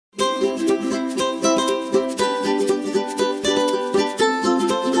Good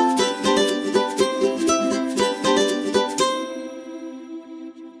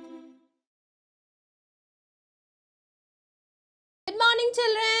morning,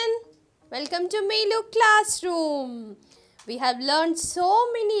 children. Welcome to Melu classroom. We have learned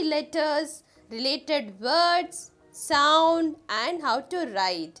so many letters, related words, sound and how to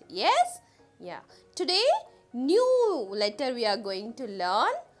write. Yes? Yeah. Today, new letter we are going to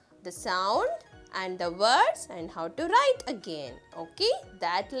learn, the sound and the words and how to write again. Okay?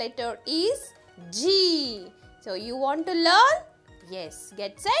 That letter is G. So, you want to learn? Yes.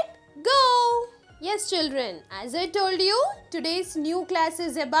 Get set, go! Yes, children, as I told you, today's new class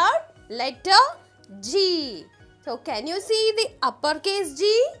is about letter G. So, can you see the uppercase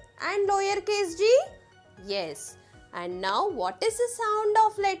G and lowercase g? Yes. And now, what is the sound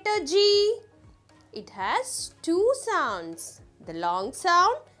of letter G? It has two sounds, the long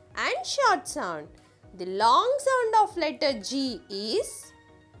sound and short sound. The long sound of letter G is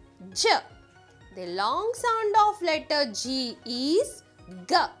J. The long sound of letter G is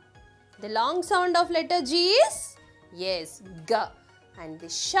G. The long sound of letter G is, yes, G. And the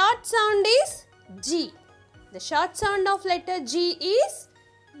short sound is G. The short sound of letter G is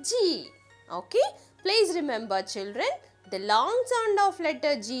G. Okay. Please remember, children, the long sound of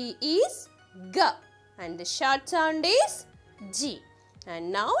letter G is G. And the short sound is G.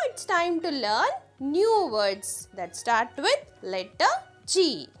 And now it's time to learn new words that start with letter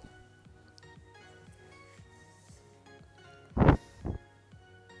G.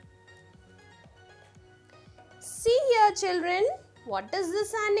 See here, children, what is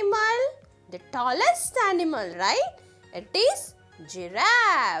this animal? The tallest animal, right? It is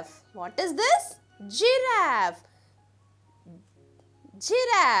giraffe. What is this? Giraffe.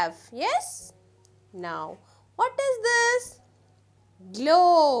 Giraffe, yes? Now, what is this?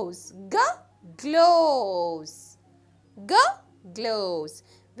 Gloves. Gloves. Gloves.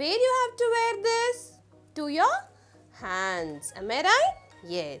 Where you have to wear this? To your hands. Am I right?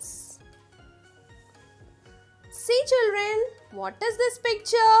 Yes. See, children, what is this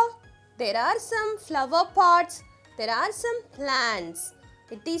picture? There are some flower pots. There are some plants.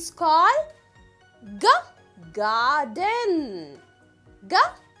 It is called garden.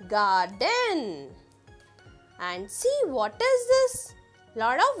 Garden. And see, what is this?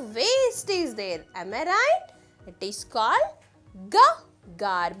 Lot of waste is there. Am I right? It is called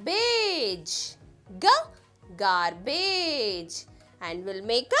garbage. Garbage. And we'll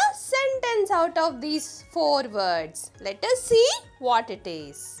make a sentence out of these four words. Let us see what it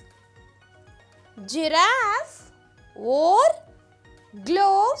is. Giraffe wore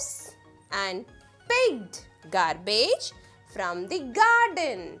gloves and picked garbage from the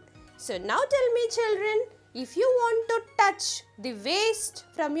garden. So now tell me, children, if you want to touch the waste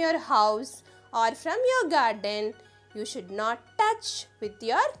from your house or from your garden, you should not touch with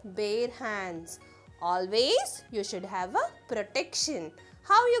your bare hands. Always you should have a protection.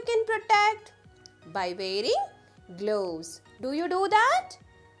 How you can protect? By wearing gloves. Do you do that?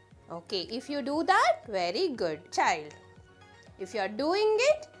 Okay, if you do that, very good, child. If you are doing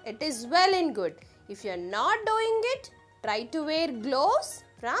it, it is well and good. If you are not doing it, try to wear gloves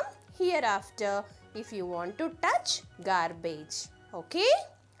from hereafter if you want to touch garbage. Okay?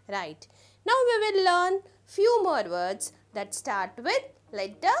 Right. Now we will learn few more words that start with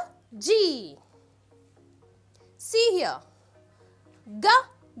letter G. See here.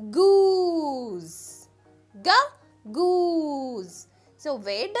 Goose. Goose. So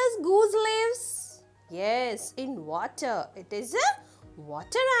where does goose lives? Yes, in water. It is a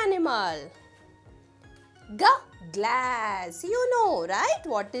water animal. Glass. You know, right?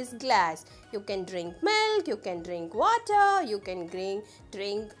 What is glass? You can drink milk, you can drink water, you can drink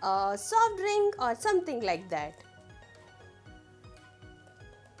a soft drink or something like that.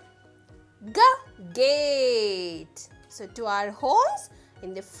 Gate. So to our homes,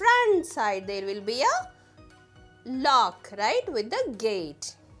 in the front side there will be a lock, right, with the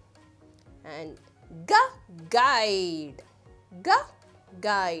gate. And guide.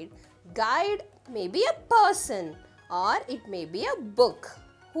 Guide may be a person or it may be a book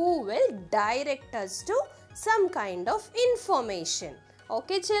who will direct us to some kind of information.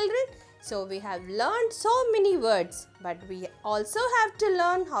 Okay, children? So we have learned so many words, but we also have to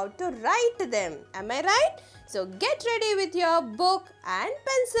learn how to write them. Am I right? So get ready with your book and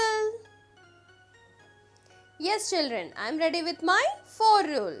pencil. Yes, children, I am ready with my 4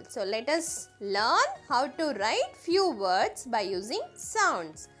 rules. So let us learn how to write few words by using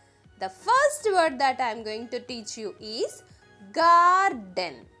sounds. The first word that I am going to teach you is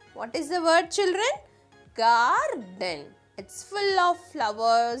garden. What is the word, children? Garden. It's full of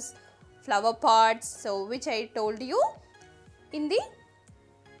flowers flower pots. So which I told you in the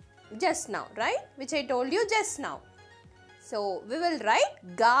just now, right? Which I told you just now. So we will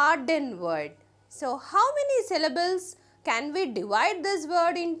write garden word. So how many syllables can we divide this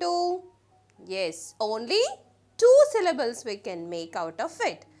word into? Yes, only 2 syllables we can make out of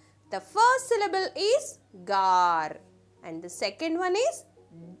it. The first syllable is gar and the second one is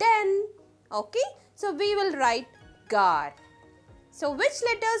den. Okay, so we will write gar. So which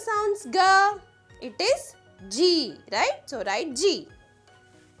letter sounds ga? It is G, right? So write G.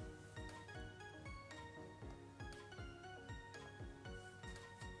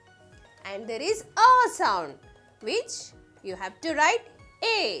 And there is a sound which you have to write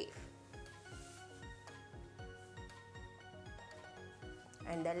A.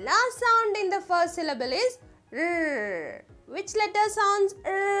 And the last sound in the first syllable is R. Which letter sounds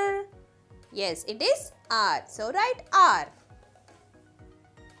R? Yes, it is R. So write R.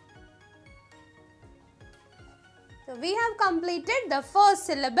 So we have completed the first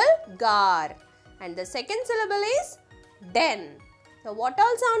syllable gar and the second syllable is den. So what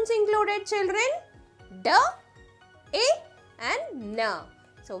all sounds included, children? D, A and N.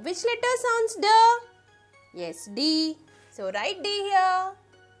 So which letter sounds D? Yes, D. So write D here.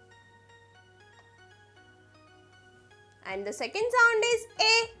 And the second sound is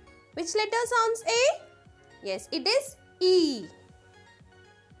A. Which letter sounds A? Yes, it is E.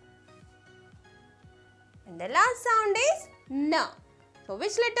 And the last sound is N. So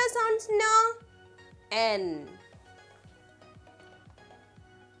which letter sounds N? N.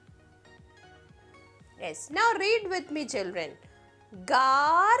 Yes, now read with me, children.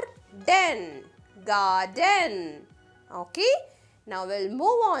 Garden. Garden. Okay. Now we'll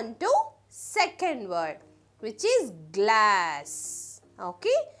move on to second word, which is glass.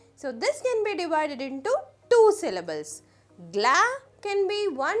 Okay. So this can be divided into 2 syllables. Gla can be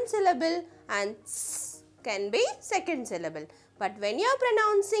 1 syllable and s can be second syllable. But when you are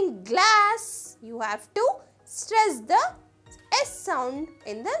pronouncing glass, you have to stress the S sound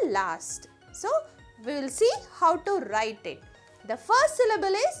in the last. So we will see how to write it. The first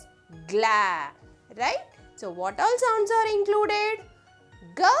syllable is gla, right? So what all sounds are included?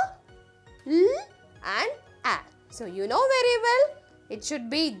 G, L and A. So you know very well, it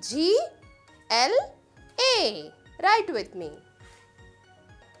should be G, L, A. Write with me.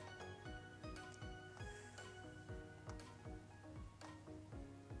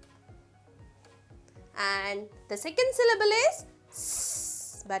 And the second syllable is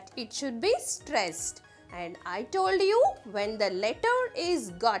S, but it should be stressed. And I told you, when the letter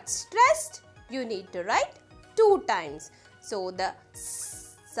is got stressed, you need to write 2 times. So the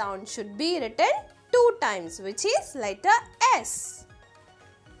S sound should be written 2 times, which is letter S.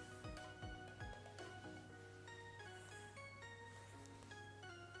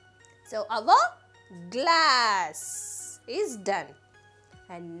 So our glass is done.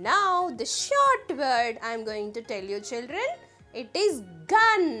 And now the short word I am going to tell you, children, it is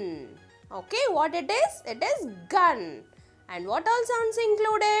gun. Okay, what it is? It is gun. And what all sounds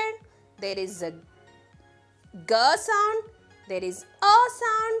included? There is a G sound, there is A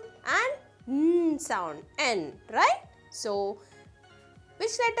sound and N sound, N, right? So,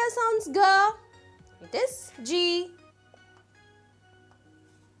 which letter sounds G? It is G.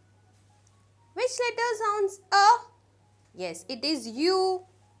 Which letter sounds A? Yes, it is U.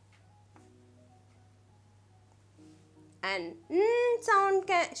 And N sound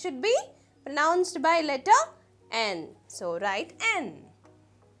should be pronounced by letter N. So, write N.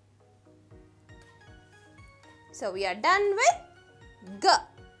 So, we are done with G.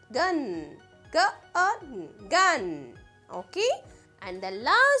 Gun. Gun. Okay. And the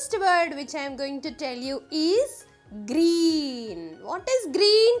last word which I am going to tell you is green. What is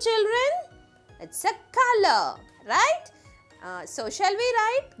green, children? It's a color, right? So, shall we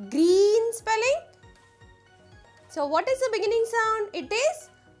write green spelling? So, what is the beginning sound? It is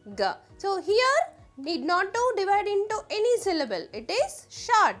G. So, here need not to divide into any syllable. It is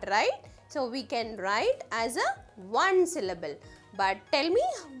short, right? So, we can write as a 1 syllable. But tell me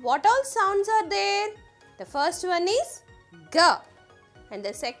what all sounds are there? The first one is G. And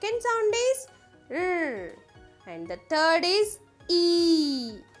the second sound is R. And the third is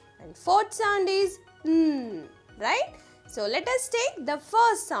E. And fourth sound is N. Right? So, let us take the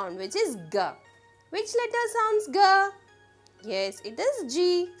first sound, which is G. Which letter sounds G? Yes, it is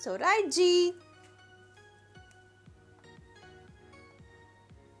G. So, write G.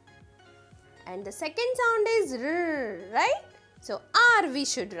 And the second sound is R, right? So, R we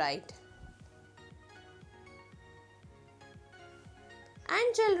should write.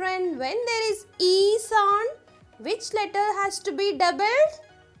 And children, when there is E sound, which letter has to be doubled?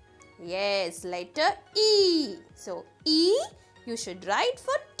 Yes, letter E. So, E you should write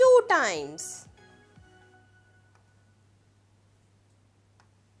for 2 times.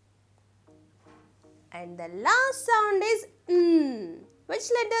 And the last sound is N. Which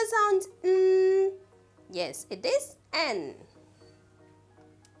letter sounds N? Yes, it is N.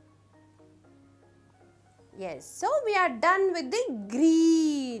 Yes, so we are done with the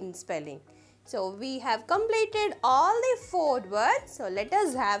green spelling. So we have completed all the 4 words. So let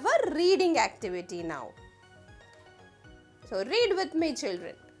us have a reading activity now. So read with me,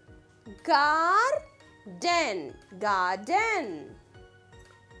 children. Garden, garden.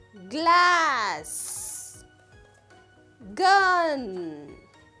 Glass, gun,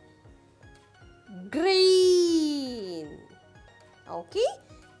 green. Okay.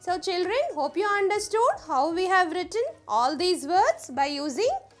 So children, hope you understood how we have written all these words by using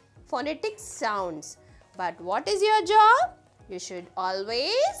phonetic sounds. But what is your job? You should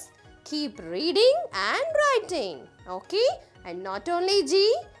always keep reading and writing. Okay. And not only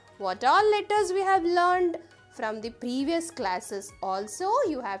G, what all letters we have learned from the previous classes also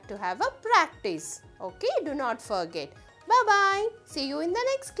you have to have a practice. Okay, do not forget. Bye-bye. See you in the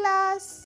next class.